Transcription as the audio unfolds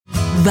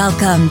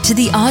Welcome to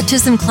the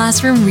Autism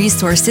Classroom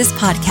Resources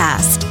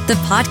Podcast, the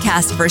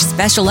podcast for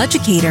special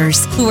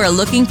educators who are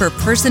looking for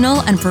personal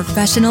and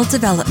professional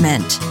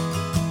development.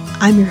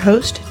 I'm your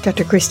host,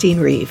 Dr. Christine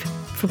Reeve.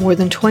 For more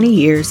than 20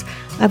 years,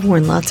 I've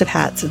worn lots of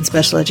hats in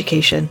special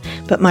education,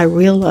 but my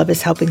real love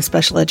is helping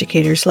special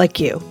educators like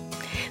you.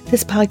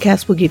 This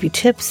podcast will give you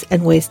tips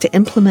and ways to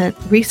implement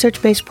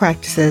research-based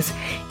practices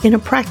in a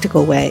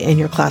practical way in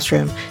your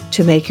classroom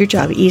to make your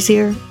job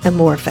easier and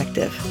more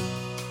effective.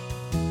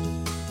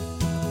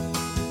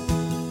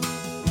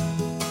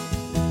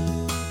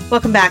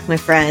 Welcome back, my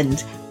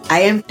friend. I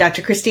am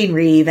Dr. Christine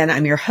Reeve, and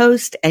I'm your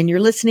host, and you're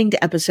listening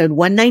to episode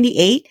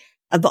 198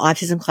 of the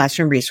Autism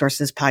Classroom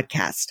Resources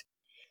Podcast.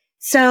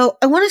 So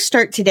I want to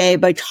start today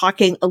by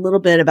talking a little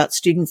bit about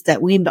students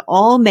that we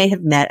all may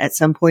have met at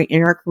some point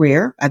in our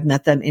career. I've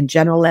met them in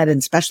general ed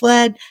and special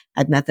ed.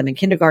 I've met them in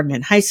kindergarten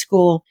and high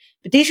school.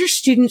 But these are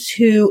students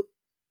who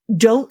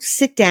don't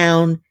sit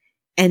down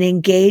and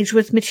engage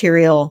with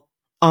material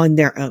on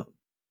their own.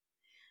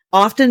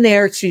 Often they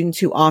are students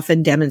who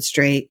often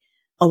demonstrate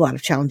a lot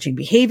of challenging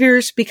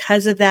behaviors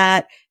because of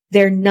that.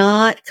 They're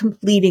not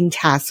completing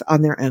tasks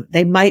on their own.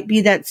 They might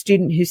be that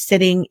student who's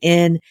sitting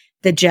in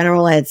the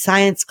general ed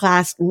science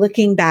class,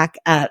 looking back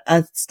at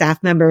a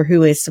staff member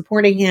who is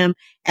supporting him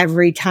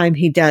every time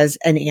he does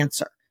an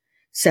answer.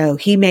 So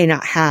he may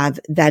not have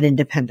that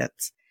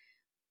independence.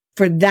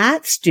 For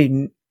that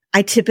student,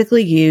 I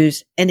typically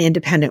use an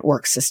independent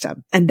work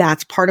system, and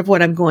that's part of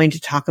what I'm going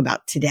to talk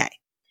about today.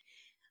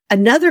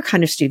 Another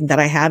kind of student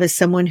that I have is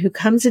someone who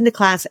comes into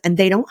class and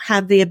they don't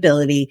have the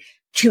ability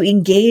to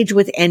engage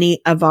with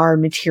any of our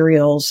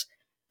materials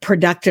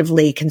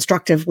productively,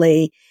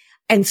 constructively,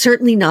 and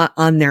certainly not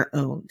on their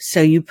own.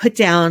 So you put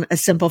down a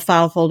simple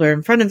file folder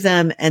in front of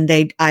them and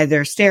they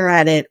either stare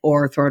at it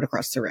or throw it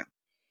across the room.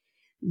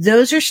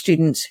 Those are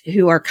students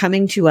who are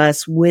coming to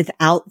us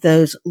without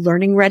those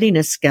learning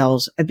readiness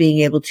skills of being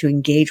able to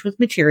engage with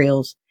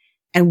materials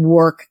and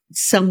work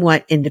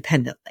somewhat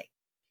independently.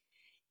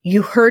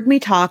 You heard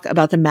me talk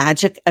about the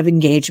magic of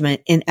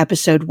engagement in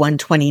episode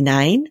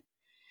 129,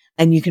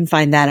 and you can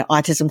find that at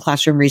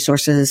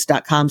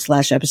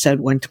autismclassroomresources.com/episode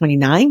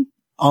 129.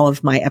 All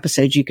of my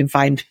episodes you can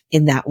find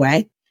in that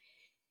way.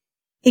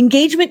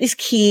 Engagement is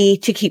key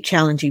to keep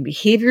challenging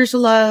behaviors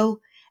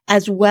low,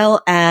 as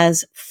well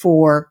as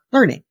for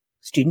learning.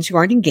 Students who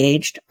aren't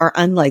engaged are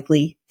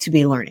unlikely to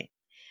be learning.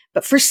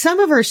 But for some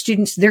of our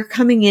students, they're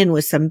coming in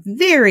with some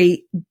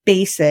very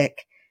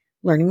basic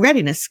learning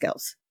readiness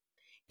skills.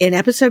 In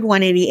episode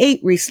 188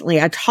 recently,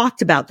 I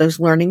talked about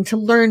those learning to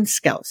learn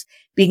skills,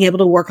 being able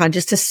to work on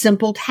just a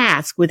simple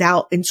task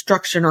without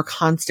instruction or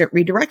constant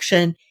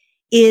redirection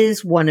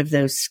is one of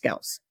those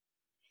skills.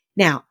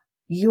 Now,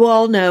 you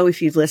all know,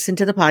 if you've listened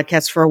to the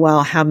podcast for a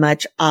while, how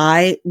much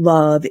I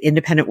love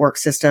independent work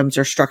systems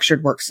or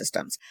structured work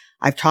systems.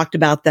 I've talked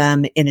about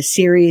them in a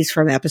series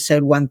from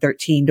episode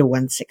 113 to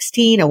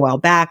 116 a while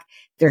back.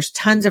 There's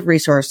tons of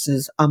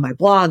resources on my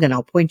blog, and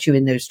I'll point you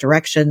in those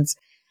directions.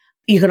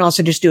 You can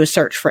also just do a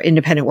search for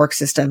independent work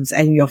systems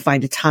and you'll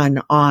find a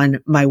ton on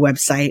my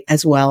website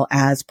as well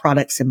as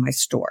products in my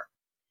store.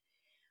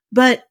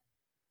 But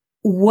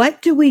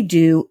what do we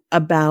do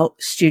about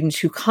students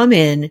who come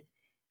in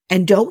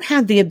and don't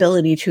have the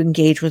ability to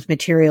engage with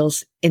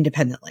materials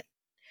independently?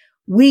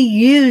 We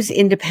use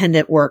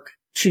independent work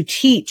to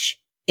teach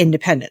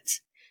independence.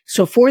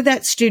 So for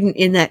that student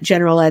in that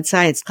general ed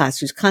science class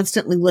who's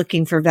constantly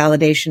looking for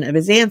validation of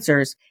his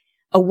answers,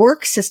 a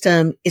work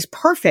system is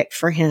perfect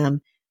for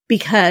him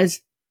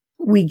because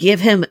we give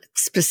him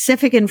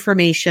specific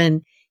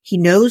information. He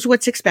knows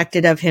what's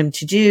expected of him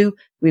to do.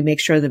 We make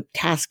sure the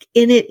task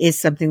in it is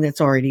something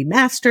that's already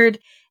mastered.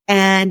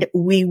 And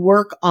we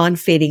work on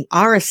fading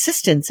our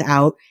assistants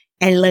out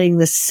and letting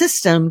the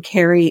system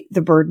carry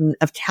the burden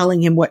of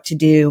telling him what to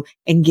do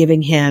and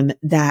giving him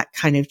that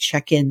kind of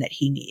check-in that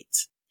he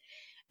needs.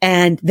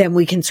 And then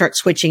we can start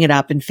switching it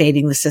up and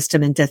fading the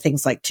system into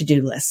things like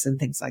to-do lists and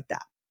things like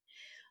that.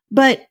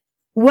 But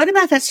what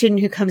about that student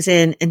who comes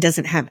in and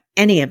doesn't have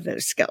any of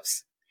those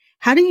skills?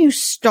 How do you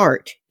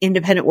start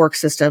independent work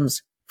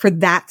systems for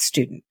that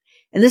student?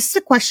 And this is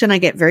a question I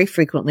get very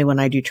frequently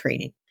when I do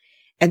training.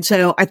 And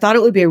so I thought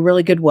it would be a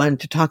really good one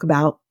to talk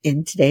about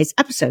in today's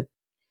episode.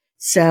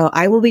 So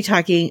I will be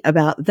talking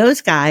about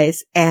those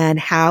guys and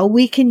how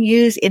we can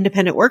use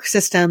independent work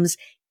systems,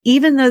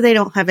 even though they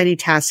don't have any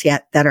tasks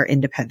yet that are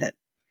independent.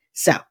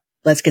 So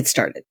let's get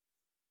started.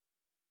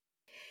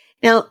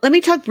 Now, let me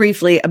talk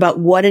briefly about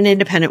what an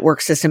independent work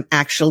system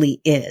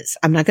actually is.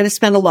 I'm not going to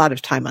spend a lot of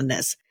time on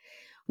this.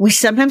 We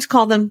sometimes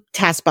call them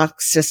task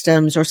box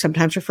systems or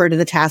sometimes refer to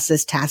the tasks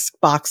as task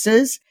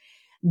boxes.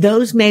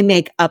 Those may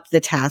make up the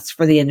tasks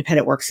for the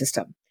independent work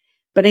system.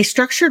 But a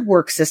structured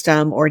work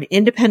system or an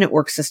independent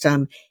work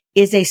system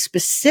is a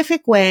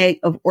specific way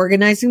of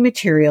organizing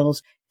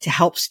materials to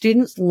help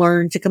students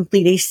learn to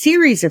complete a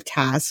series of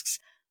tasks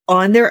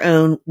on their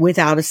own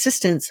without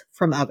assistance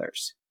from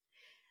others.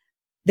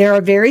 There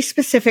are very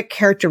specific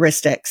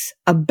characteristics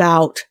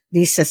about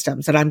these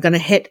systems, and I'm going to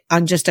hit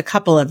on just a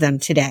couple of them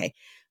today.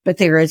 but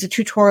there is a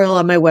tutorial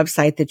on my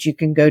website that you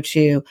can go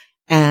to,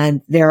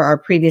 and there are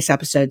previous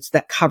episodes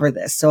that cover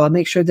this. So I'll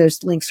make sure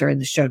those links are in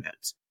the show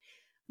notes.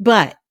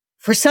 But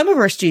for some of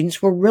our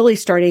students, we're really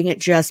starting at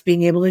just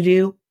being able to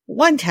do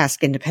one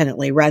task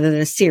independently rather than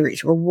a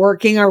series. We're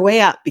working our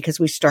way up because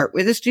we start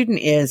where the student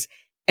is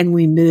and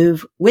we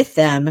move with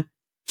them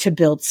to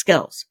build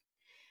skills.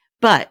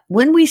 But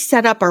when we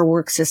set up our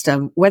work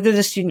system, whether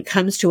the student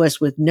comes to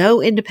us with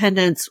no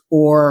independence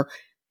or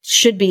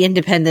should be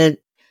independent,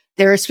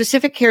 there are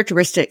specific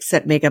characteristics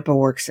that make up a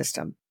work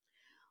system.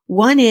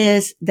 One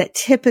is that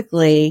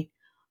typically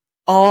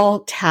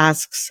all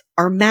tasks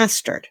are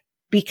mastered,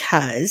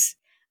 because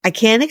I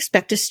can't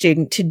expect a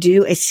student to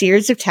do a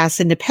series of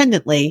tasks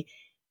independently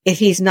if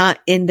he's not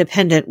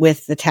independent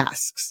with the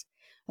tasks.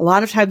 A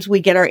lot of times we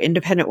get our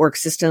independent work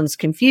systems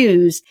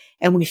confused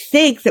and we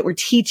think that we're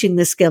teaching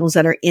the skills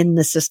that are in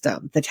the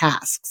system, the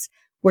tasks.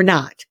 We're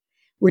not.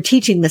 We're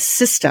teaching the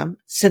system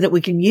so that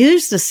we can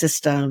use the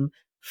system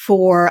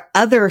for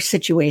other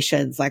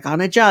situations, like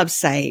on a job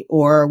site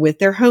or with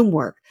their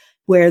homework,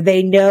 where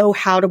they know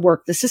how to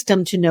work the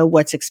system to know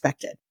what's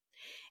expected.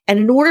 And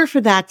in order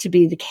for that to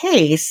be the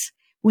case,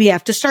 we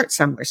have to start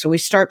somewhere. So we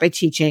start by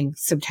teaching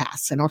some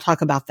tasks, and I'll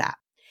talk about that.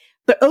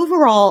 But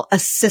overall, a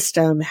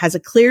system has a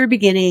clear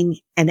beginning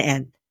and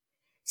end.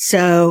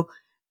 So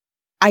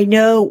I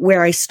know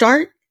where I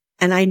start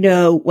and I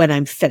know when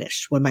I'm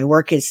finished. When my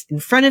work is in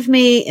front of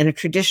me in a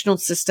traditional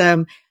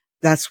system,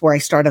 that's where I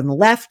start on the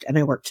left and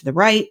I work to the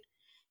right.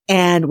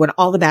 And when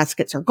all the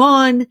baskets are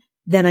gone,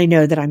 then I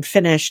know that I'm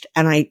finished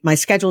and my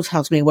schedule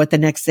tells me what the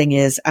next thing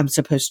is I'm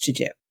supposed to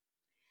do.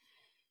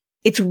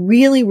 It's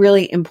really,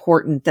 really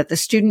important that the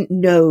student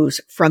knows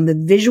from the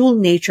visual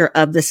nature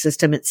of the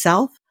system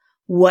itself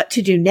what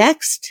to do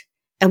next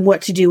and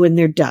what to do when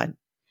they're done.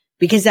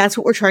 Because that's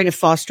what we're trying to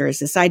foster, is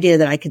this idea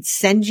that I could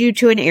send you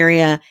to an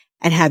area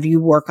and have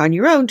you work on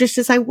your own, just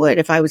as I would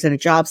if I was in a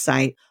job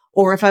site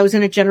or if I was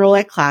in a general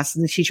ed class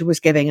and the teacher was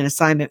giving an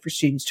assignment for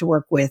students to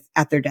work with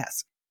at their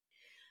desk.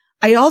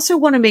 I also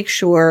want to make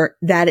sure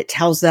that it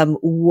tells them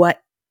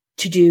what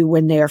to do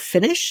when they are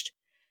finished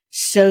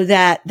so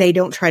that they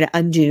don't try to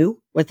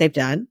undo what they've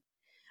done,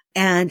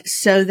 and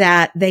so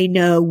that they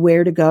know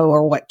where to go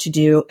or what to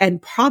do,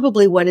 and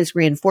probably what is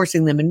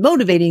reinforcing them and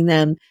motivating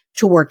them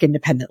to work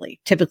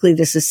independently. Typically,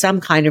 this is some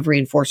kind of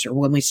reinforcer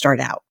when we start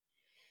out.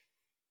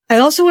 I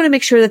also want to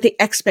make sure that the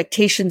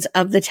expectations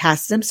of the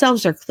tasks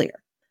themselves are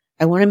clear.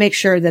 I want to make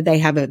sure that they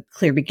have a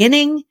clear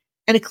beginning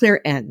and a clear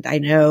end. I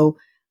know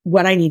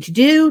what I need to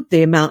do,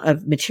 the amount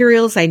of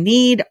materials I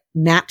need,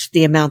 match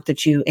the amount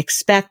that you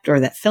expect or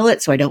that fill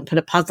it, so I don't put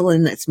a puzzle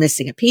in that's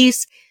missing a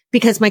piece,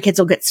 because my kids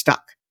will get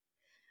stuck.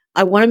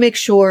 I want to make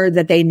sure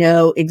that they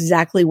know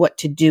exactly what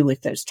to do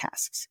with those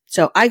tasks.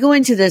 So I go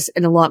into this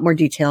in a lot more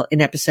detail in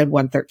episode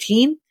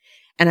 113,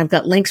 and I've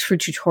got links for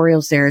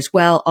tutorials there as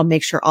well. I'll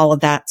make sure all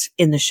of that's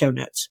in the show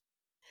notes.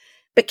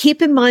 But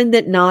keep in mind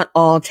that not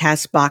all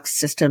task box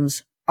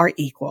systems are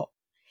equal.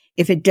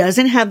 If it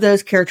doesn't have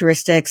those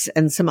characteristics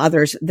and some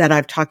others that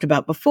I've talked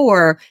about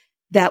before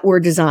that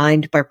were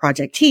designed by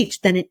Project Teach,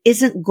 then it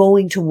isn't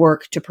going to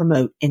work to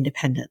promote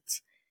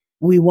independence.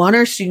 We want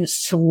our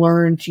students to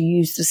learn to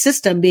use the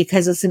system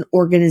because it's an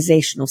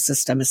organizational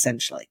system,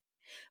 essentially.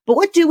 But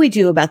what do we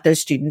do about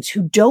those students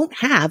who don't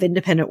have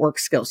independent work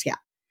skills yet,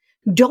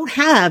 who don't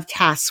have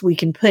tasks we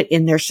can put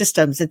in their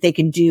systems that they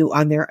can do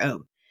on their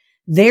own?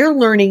 They're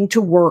learning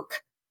to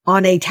work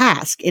on a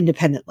task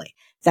independently.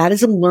 That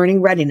is a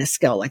learning readiness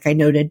skill, like I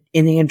noted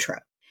in the intro.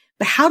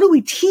 But how do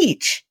we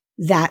teach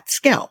that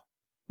skill?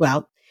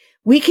 Well,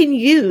 we can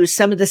use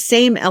some of the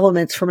same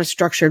elements from a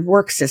structured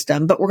work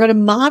system, but we're going to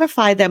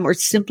modify them or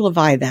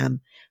simplify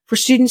them for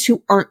students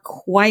who aren't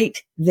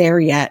quite there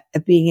yet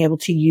of being able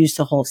to use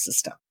the whole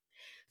system.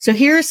 So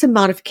here are some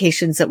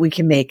modifications that we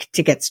can make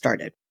to get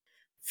started.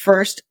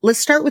 First, let's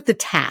start with the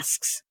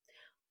tasks.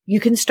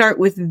 You can start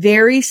with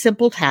very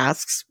simple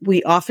tasks.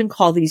 We often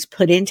call these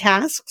put-in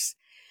tasks.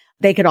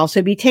 They could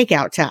also be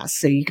takeout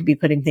tasks. So you could be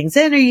putting things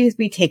in or you could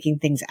be taking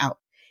things out.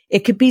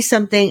 It could be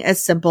something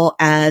as simple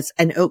as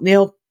an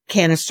oatmeal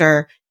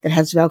canister that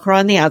has Velcro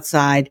on the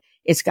outside.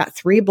 It's got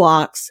 3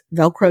 blocks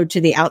Velcroed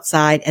to the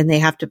outside, and they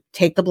have to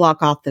take the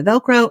block off the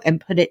Velcro and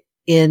put it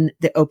in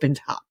the open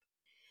top.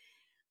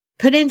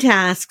 Put-in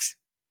tasks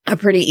are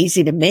pretty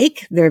easy to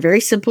make. They're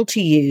very simple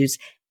to use.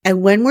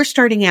 And when we're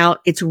starting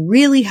out, it's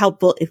really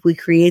helpful if we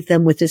create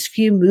them with as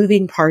few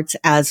moving parts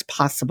as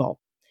possible.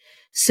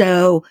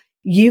 So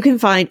you can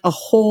find a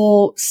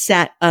whole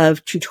set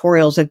of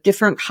tutorials of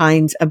different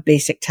kinds of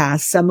basic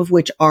tasks, some of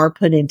which are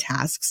put-in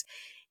tasks,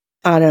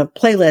 on a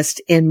playlist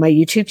in my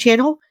YouTube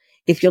channel.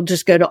 If you'll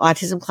just go to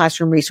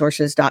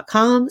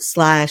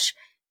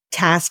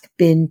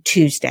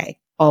autismclassroomresources.com/taskbintuesday,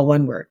 all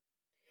one word.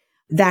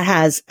 That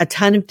has a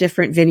ton of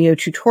different video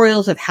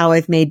tutorials of how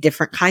I've made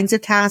different kinds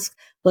of tasks.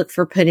 Look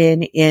for put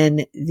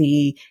in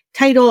the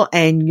title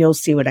and you'll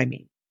see what I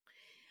mean.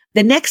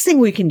 The next thing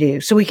we can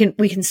do, so we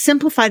can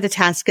simplify the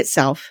task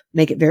itself,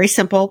 make it very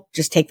simple,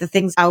 just take the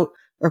things out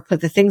or put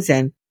the things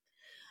in.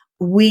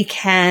 we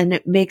can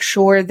make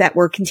sure that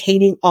we're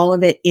containing all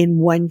of it in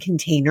one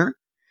container.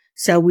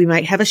 So we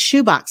might have a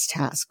shoebox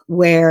task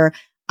where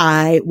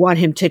I want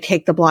him to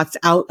take the blocks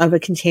out of a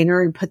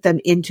container and put them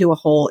into a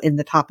hole in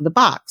the top of the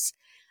box.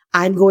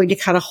 I'm going to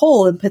cut a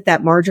hole and put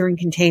that margarine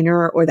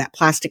container or that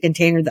plastic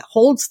container that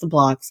holds the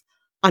blocks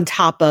on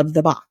top of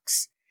the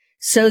box,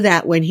 so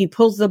that when he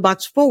pulls the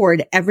box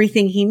forward,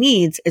 everything he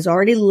needs is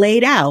already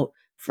laid out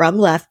from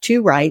left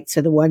to right.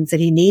 So the ones that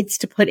he needs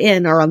to put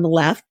in are on the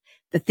left.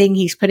 The thing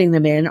he's putting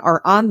them in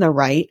are on the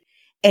right,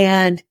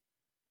 and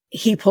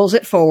he pulls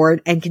it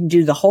forward and can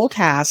do the whole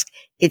task.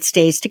 It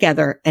stays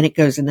together and it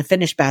goes in the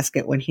finish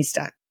basket when he's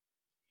done.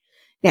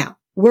 Now,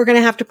 we're going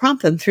to have to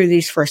prompt them through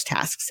these first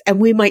tasks, and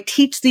we might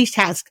teach these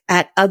tasks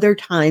at other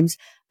times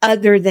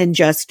other than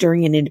just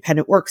during an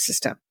independent work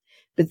system.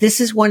 But this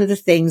is one of the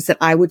things that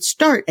I would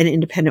start an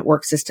independent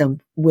work system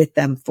with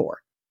them for.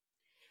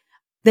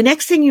 The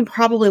next thing you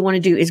probably want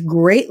to do is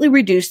greatly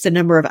reduce the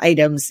number of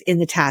items in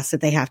the task that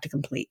they have to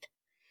complete.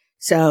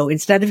 So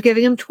instead of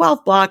giving him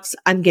 12 blocks,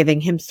 I'm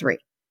giving him 3.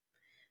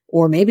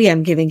 Or maybe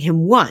I'm giving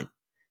him 1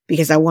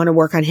 because I want to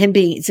work on him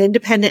being as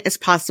independent as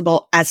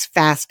possible, as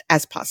fast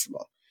as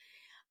possible.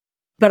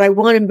 But I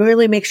want to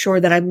really make sure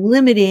that I'm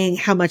limiting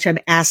how much I'm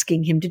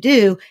asking him to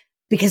do,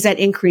 because that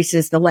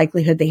increases the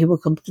likelihood that he will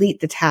complete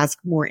the task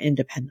more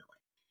independently.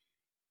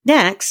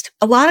 Next,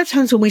 a lot of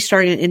times when we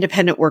start an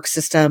independent work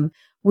system,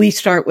 we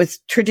start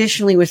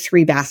traditionally with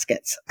 3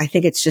 baskets. I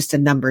think it's just a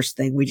numbers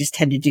thing. We just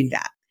tend to do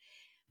that.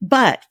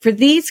 But for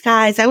these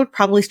guys, I would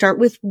probably start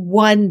with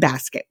 1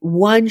 basket,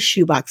 1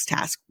 shoebox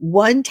task,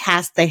 1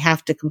 task they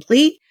have to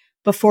complete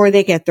before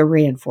they get the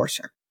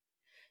reinforcer.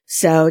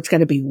 So it's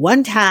going to be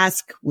 1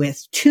 task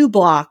with 2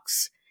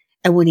 blocks.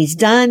 And when he's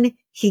done,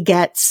 he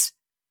gets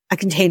a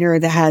container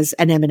that has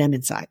an M&M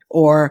inside.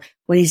 Or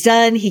when he's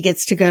done, he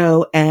gets to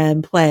go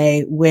and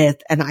play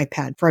with an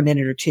iPad for a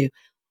minute or 2.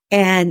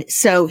 And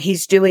so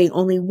he's doing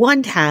only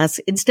 1 task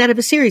instead of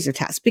a series of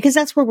tasks, because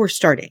that's where we're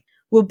starting.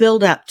 We'll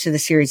build up to the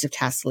series of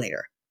tasks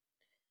later.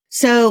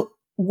 So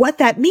what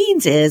that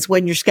means is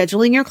when you're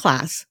scheduling your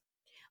class,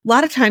 a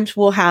lot of times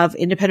we'll have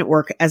independent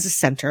work as a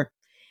center.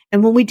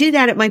 And when we do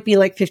that, it might be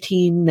like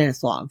 15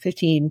 minutes long,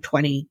 15,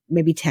 20,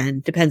 maybe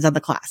 10, depends on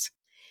the class.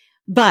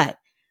 But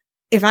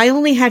if I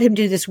only had him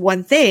do this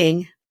 1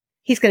 thing,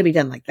 he's going to be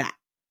done like that.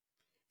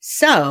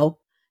 So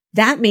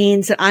that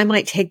means that I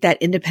might take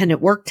that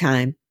independent work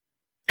time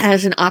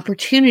as an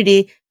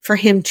opportunity for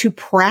him to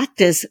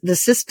practice the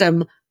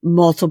system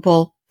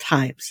multiple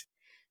times.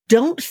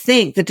 Don't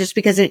think that just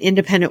because an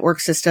independent work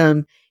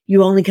system,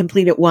 you only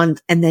complete it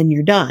once and then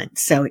you're done.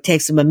 So it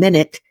takes him a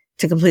minute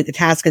to complete the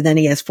task and then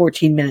he has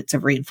 14 minutes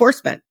of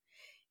reinforcement.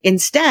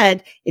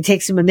 Instead, it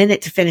takes him a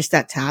minute to finish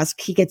that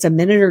task. He gets a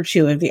minute or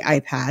 2 of the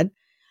iPad,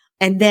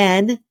 and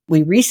then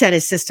we reset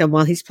his system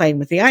while he's playing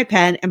with the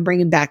iPad and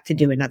bring him back to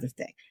do another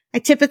thing. I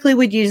typically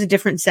would use a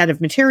different set of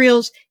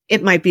materials.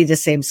 It might be the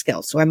same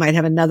skill. So I might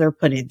have another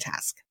put in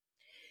task.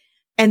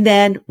 And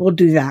then we'll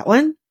do that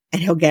one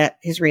and he'll get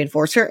his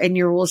reinforcer and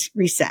you'll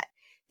reset.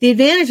 The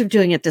advantage of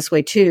doing it this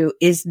way too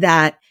is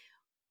that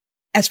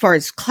as far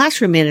as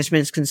classroom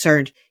management is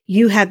concerned,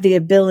 you have the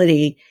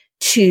ability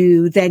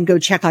to then go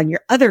check on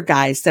your other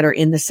guys that are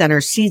in the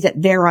center, see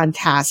that they're on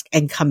task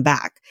and come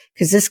back,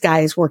 because this guy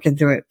is working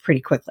through it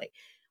pretty quickly.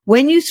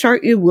 When you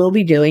start, you will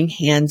be doing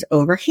hands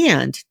over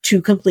hand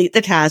to complete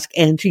the task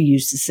and to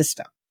use the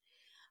system.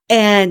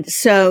 And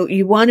so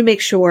you want to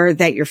make sure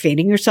that you're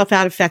fading yourself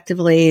out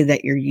effectively,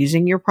 that you're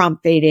using your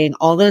prompt fading,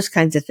 all those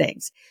kinds of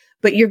things.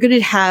 But you're going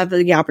to have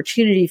the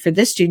opportunity for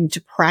this student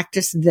to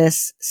practice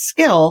this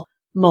skill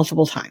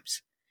multiple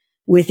times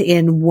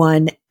within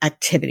one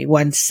activity,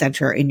 one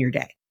center in your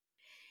day.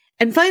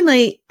 And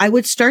finally, I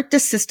would start the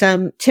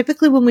system.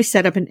 Typically, when we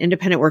set up an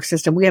independent work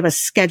system, we have a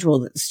schedule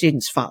that the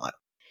students follow.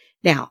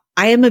 Now,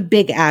 I am a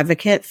big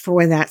advocate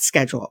for that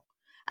schedule.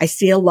 I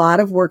see a lot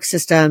of work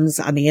systems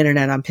on the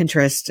internet, on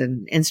Pinterest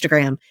and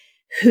Instagram,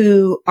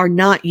 who are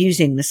not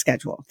using the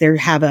schedule. They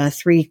have a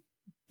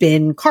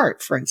 3-bin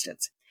cart, for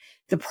instance.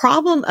 The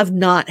problem of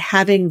not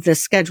having the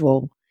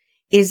schedule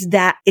is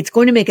that it's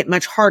going to make it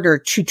much harder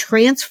to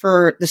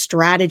transfer the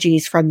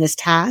strategies from this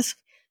task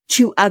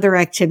to other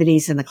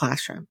activities in the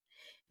classroom,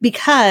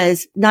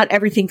 because not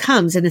everything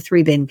comes in a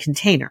 3-bin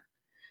container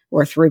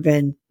or a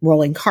 3-bin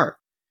rolling cart.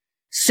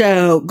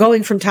 So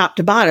going from top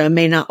to bottom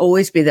may not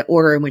always be the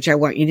order in which I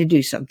want you to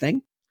do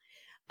something.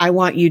 I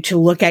want you to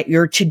look at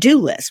your to-do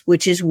list,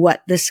 which is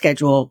what the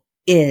schedule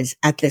is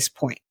at this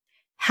point.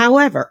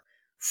 However,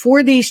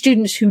 for these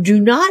students who do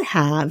not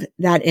have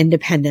that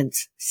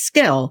independence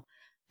skill,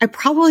 I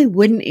probably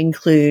wouldn't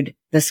include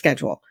the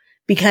schedule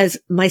because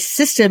my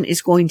system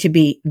is going to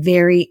be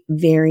very,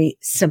 very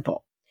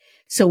simple.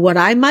 So what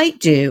I might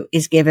do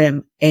is give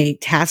him a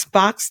task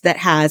box that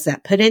has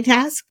that put in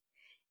task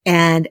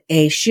and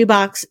a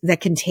shoebox that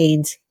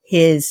contains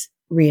his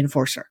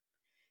reinforcer.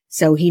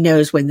 So he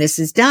knows when this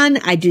is done,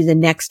 I do the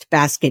next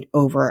basket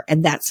over,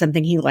 and that's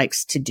something he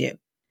likes to do.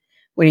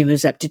 When he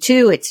moves up to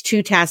 2, it's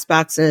 2 task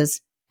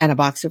boxes and a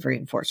box of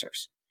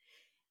reinforcers.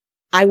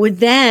 I would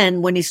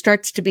then, when he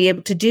starts to be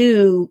able to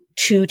do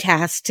 2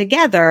 tasks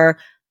together,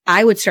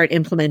 I would start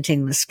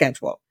implementing the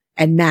schedule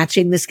and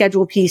matching the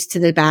schedule piece to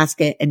the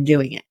basket and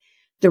doing it.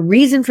 The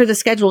reason for the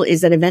schedule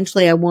is that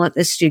eventually I want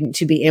the student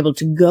to be able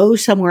to go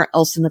somewhere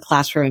else in the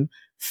classroom,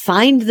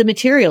 find the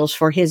materials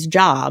for his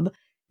job,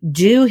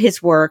 do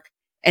his work,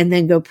 and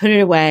then go put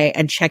it away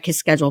and check his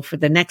schedule for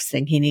the next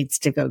thing he needs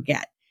to go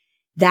get.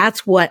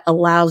 That's what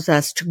allows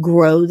us to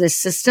grow the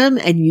system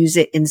and use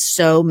it in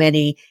so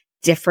many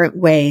different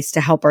ways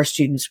to help our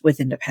students with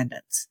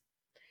independence.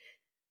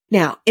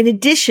 Now, in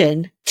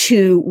addition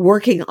to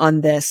working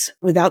on this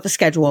without the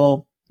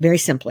schedule, very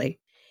simply,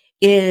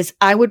 is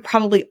I would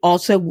probably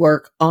also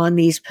work on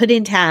these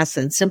put-in tasks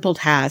and simple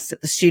tasks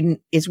that the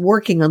student is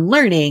working on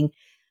learning,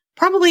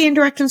 probably in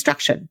direct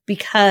instruction,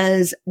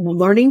 because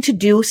learning to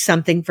do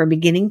something from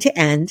beginning to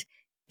end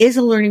is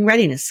a learning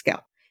readiness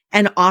skill.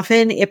 And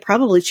often it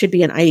probably should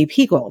be an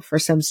IEP goal for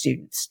some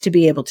students to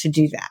be able to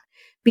do that,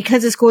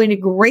 because it's going to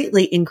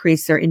greatly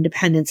increase their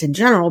independence in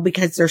general,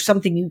 because there's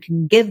something you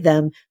can give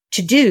them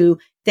to do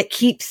that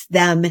keeps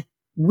them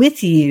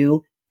with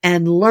you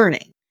and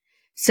learning.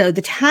 So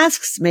the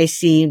tasks may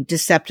seem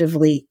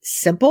deceptively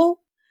simple,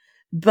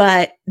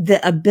 but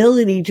the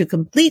ability to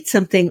complete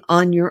something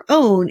on your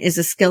own is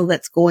a skill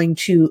that's going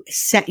to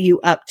set you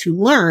up to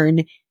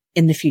learn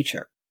in the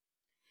future.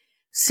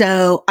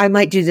 So I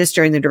might do this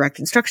during the direct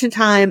instruction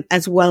time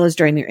as well as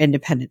during their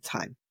independent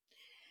time.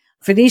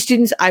 For these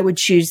students, I would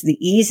choose the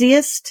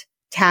easiest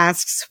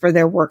tasks for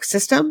their work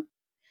system,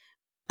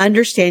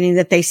 understanding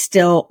that they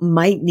still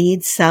might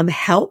need some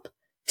help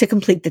to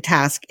complete the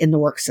task in the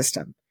work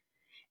system.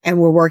 And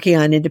we're working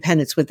on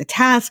independence with the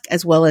task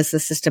as well as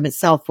the system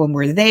itself. When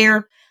we're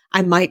there,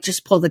 I might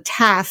just pull the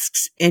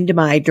tasks into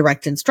my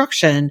direct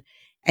instruction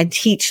and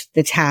teach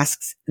the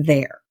tasks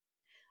there.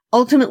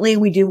 Ultimately,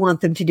 we do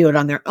want them to do it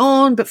on their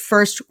own, but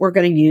first we're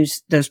going to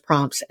use those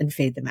prompts and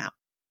fade them out.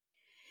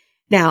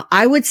 Now,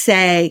 I would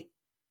say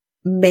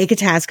make a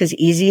task as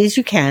easy as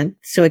you can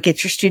so it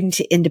gets your student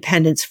to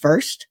independence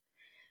first,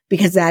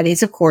 because that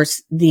is, of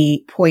course,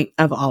 the point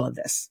of all of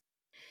this.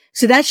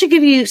 So that should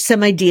give you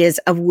some ideas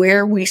of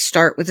where we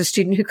start with a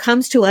student who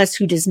comes to us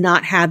who does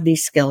not have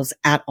these skills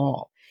at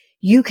all.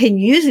 You can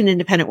use an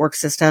independent work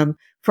system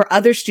for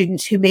other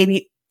students who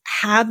maybe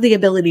have the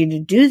ability to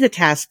do the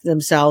task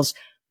themselves,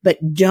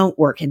 but don't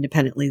work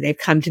independently. They've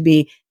come to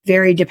be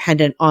very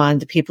dependent on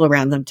the people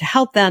around them to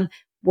help them.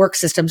 Work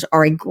systems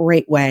are a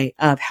great way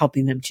of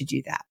helping them to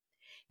do that.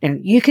 Now,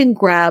 you can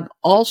grab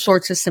all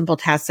sorts of simple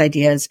task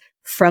ideas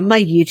from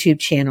my YouTube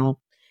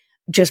channel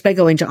just by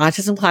going to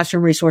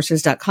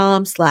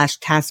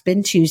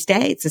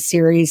autismclassroomresources.com/TaskBinTuesday. It's a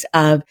series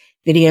of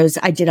videos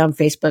I did on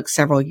Facebook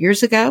several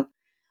years ago.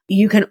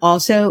 You can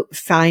also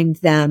find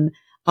them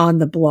on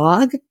the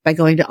blog by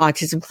going to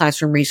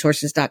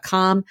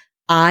autismclassroomresources.com,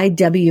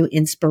 IW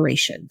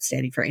Inspiration,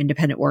 standing for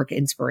Independent Work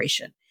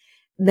Inspiration.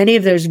 Many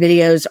of those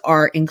videos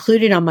are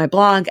included on my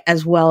blog,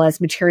 as well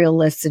as material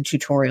lists and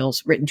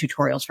tutorials, written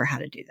tutorials for how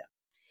to do them.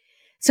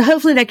 So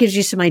hopefully that gives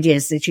you some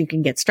ideas that you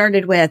can get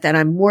started with. And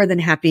I'm more than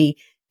happy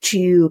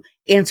to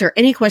answer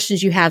any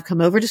questions you have.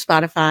 Come over to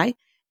Spotify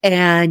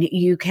and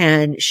you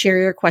can share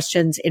your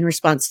questions in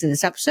response to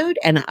this episode.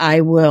 And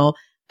I will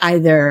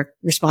either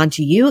respond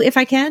to you if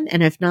I can.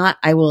 And if not,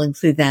 I will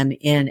include them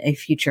in a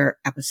future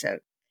episode.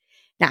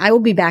 Now I will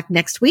be back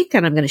next week,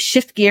 and I'm going to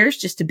shift gears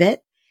just a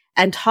bit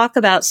and talk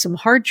about some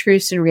hard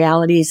truths and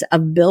realities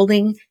of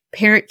building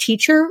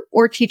parent-teacher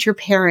or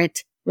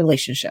teacher-parent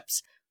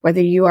relationships.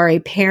 Whether you are a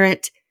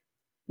parent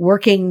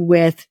working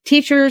with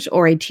teachers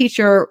or a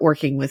teacher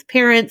working with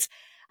parents,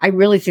 I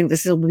really think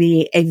this will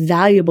be a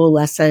valuable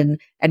lesson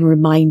and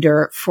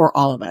reminder for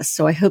all of us.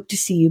 So I hope to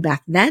see you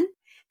back then.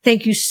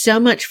 Thank you so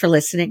much for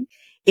listening.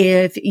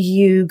 If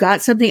you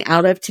got something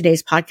out of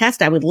today's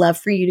podcast, I would love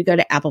for you to go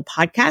to Apple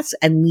Podcasts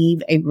and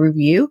leave a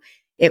review.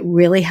 It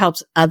really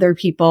helps other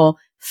people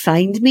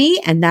find me,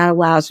 and that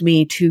allows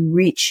me to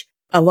reach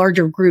a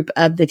larger group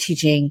of the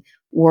teaching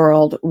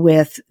world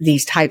with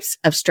these types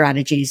of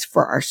strategies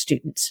for our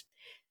students.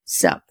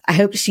 So I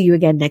hope to see you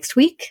again next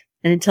week.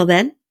 And until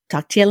then,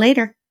 talk to you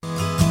later.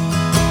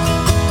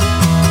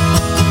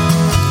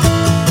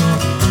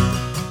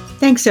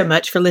 Thanks so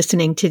much for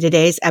listening to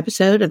today's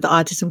episode of the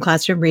Autism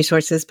Classroom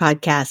Resources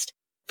podcast.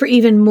 For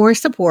even more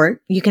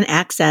support, you can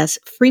access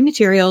free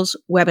materials,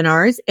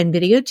 webinars, and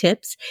video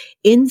tips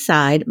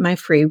inside my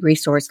free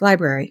resource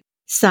library.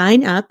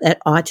 Sign up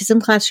at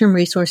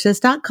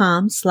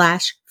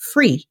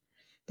autismclassroomresources.com/free.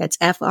 That's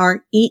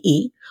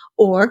FREE,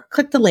 or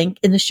click the link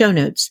in the show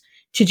notes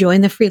to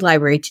join the free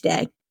library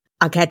today.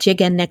 I'll catch you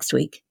again next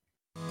week.